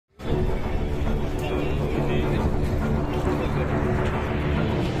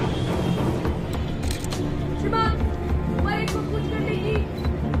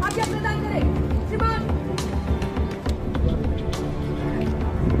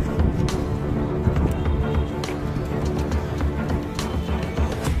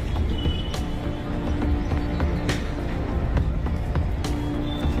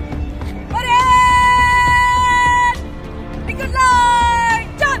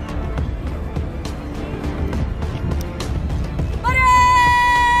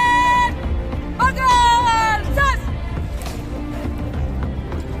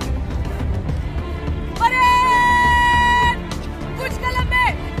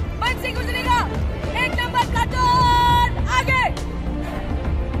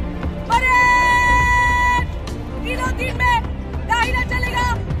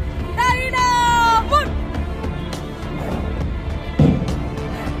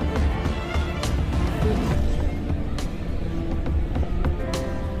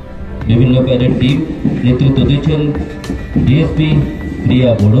বিভিন্ন parade team নেতৃত্ব দিচ্ছেন ডিএসপি প্রিয়া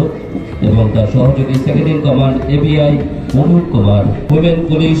বড়ো এবং তার সহযোগী second in command ABI Anup Kumar. Women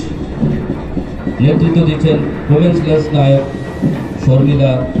police নেতৃত্ব দিচ্ছেন উইমেন্স ক্লাস নায়ক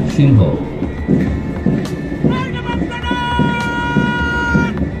শর্মিলা সিংহ।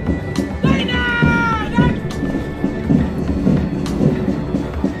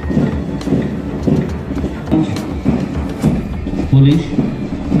 Police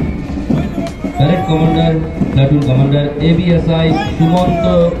parade commander platoon commander এবিএসআই Sumanta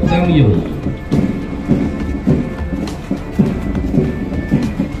কামিউ।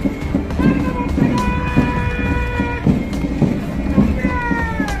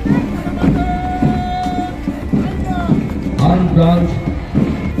 Arm branch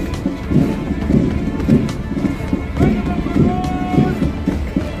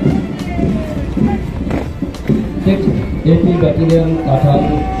AP battalion काठाल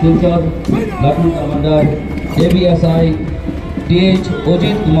Silchar platoon commander एबीएसआई TH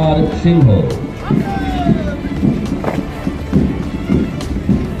Ajit Kumar Singh.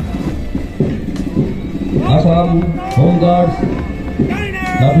 Assam home guards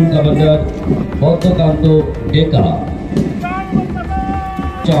platoon commander पद्मकांत Deka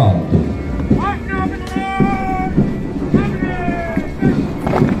चांद।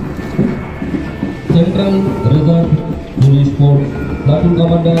 Central reserve police force platoon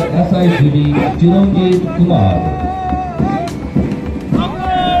commander एसआईजीडी Chiranjit Kumar.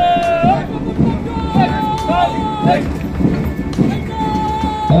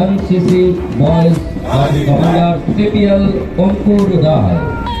 NCC boys platoon commander TPL Ankur Rai.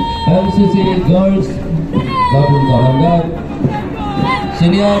 NCC girls platoon commander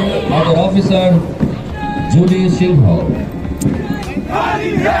senior order officer Jully Singh.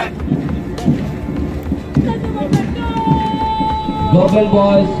 Government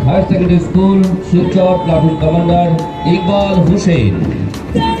boys higher secondary school Silchar platoon commander Iqbal Hussain.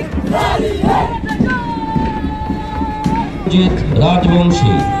 Jeet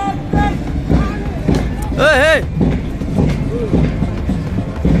Rajvanshi.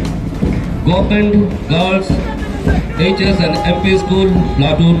 Government girls HS and MP school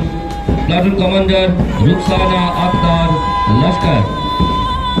platoon commander Rukhsana Akhtar Lashkar.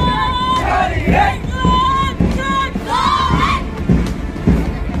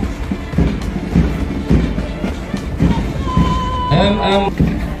 MM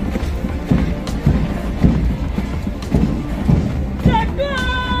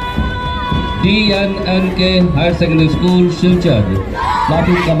DNNK higher secondary school Silchar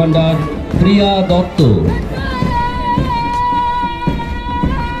platoon commander Priya Dutt.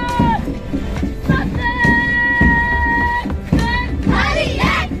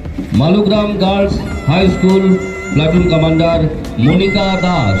 मालूग्राम girls high school platoon commander Monika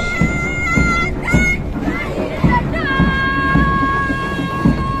दास।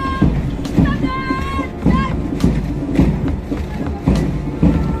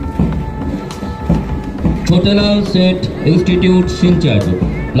 छोटेलाल सेठ institute Silchar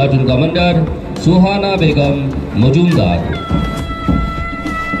platoon commander सुहाना बेगम Majumdar.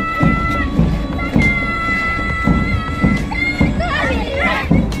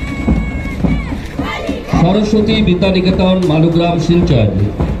 Saraswati Vidyaniketan मालूग्राम Silchar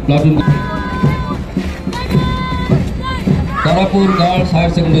platoon. Tarapur girls higher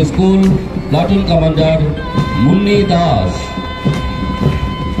secondary school platoon commander Munni दास।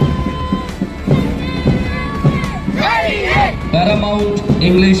 Paramount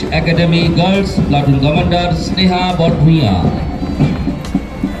English academy girls platoon commander Sneha बड़भुइया।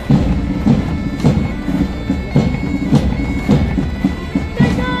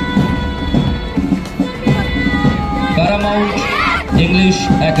 Paramount English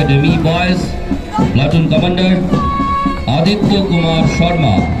academy boys platoon commander Aditya Kumar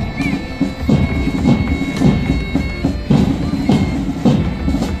Sharma.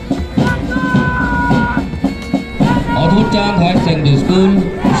 अधूरचांद higher secondary school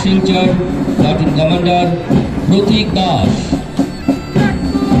Silchar platoon commander प्रतीक दास।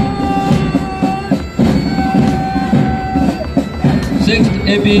 Sixth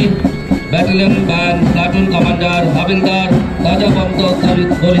AP battalion band platoon commander हविलदार राजाबंत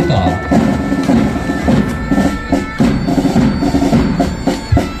Kalita.